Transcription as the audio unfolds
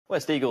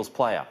West Eagles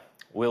player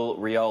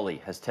Willie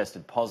Rioli has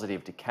tested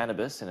positive to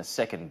cannabis in a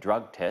second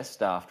drug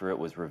test after it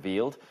was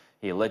revealed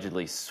he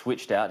allegedly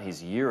switched out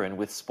his urine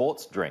with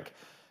sports drink.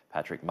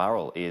 Patrick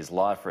Murrell is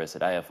live for us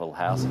at AFL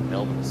House in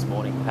Melbourne this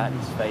morning. Pat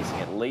is facing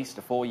at least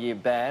a 4-year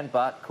ban,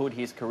 but could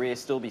his career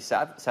still be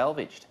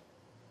salvaged?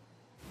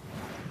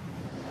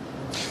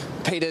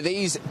 Peter,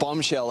 these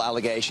bombshell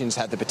allegations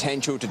have the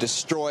potential to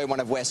destroy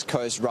one of West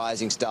Coast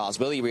rising stars.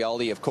 Willie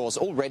Rioli, of course,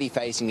 already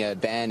facing a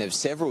ban of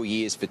several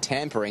years for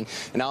tampering,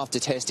 and after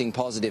testing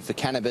positive for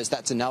cannabis,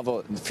 that's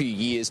another few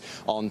years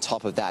on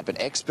top of that. But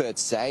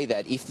experts say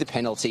that if the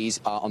penalties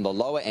are on the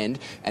lower end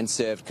and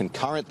served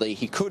concurrently,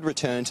 he could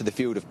return to the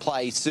field of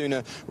play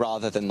sooner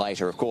rather than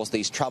later. Of course,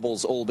 these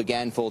troubles all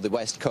began for the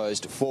West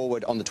Coast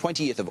forward on the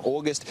 20th of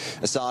August.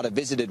 Asada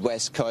visited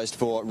West Coast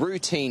for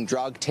routine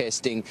drug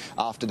testing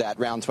after that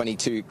round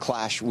 22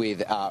 clash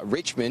with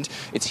Richmond.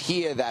 It's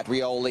here that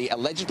Rioli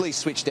allegedly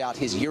switched out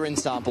his urine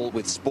sample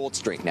with sports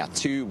drink. Now,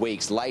 2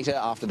 weeks later,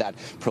 after that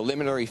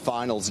preliminary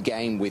finals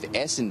game with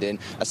Essendon,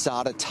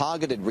 Asada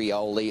targeted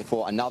Rioli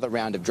for another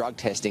round of drug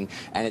testing,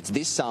 and it's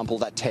this sample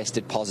that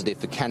tested positive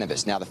for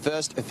cannabis. Now, the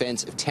first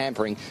offence of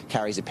tampering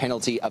carries a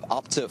penalty of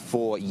up to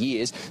 4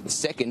 years. The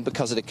second,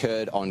 because it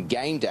occurred on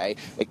game day,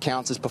 it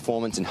counts as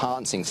performance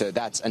enhancing, so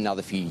that's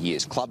another few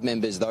years. Club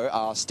members, though,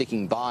 are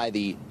sticking by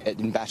the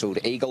embattled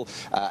Eagle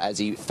as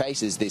he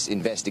faces this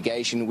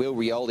investigation.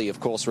 Willie Rioli,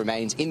 of course,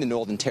 remains in the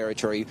Northern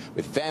Territory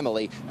with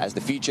family as the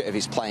future of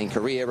his playing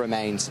career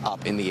remains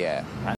up in the air.